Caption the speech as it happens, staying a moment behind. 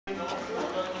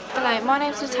Hello, my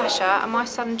name's Natasha and my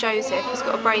son Joseph has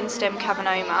got a brainstem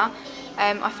cavernoma.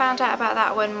 I found out about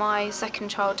that when my second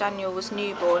child Daniel was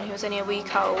newborn. He was only a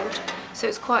week old, so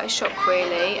it's quite a shock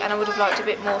really, and I would have liked a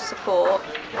bit more support.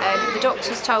 The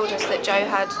doctors told us that Joe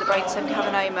had the brainstem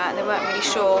cavernoma and they weren't really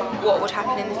sure what would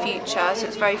happen in the future, so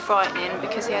it's very frightening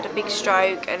because he had a big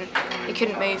stroke and he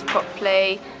couldn't move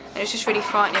properly, and it was just really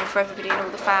frightening for everybody and all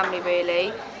the family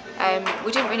really.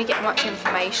 We didn't really get much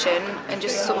information and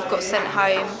just sort of got sent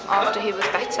home after he was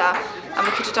better, and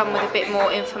we could have done with a bit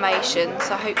more information,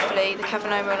 so hopefully the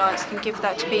Cavernoma Alliance can give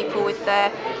that to people with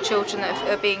their children that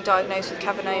are being diagnosed with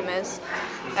cavernomas.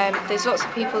 There's lots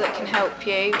of people that can help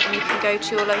you, and you can go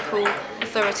to your local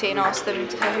authority and ask them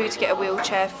who to get a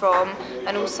wheelchair from,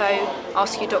 and also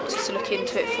ask your doctor to look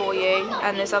into it for you,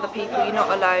 and there's other people, you're not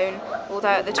alone, although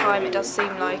at the time it does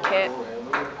seem like it.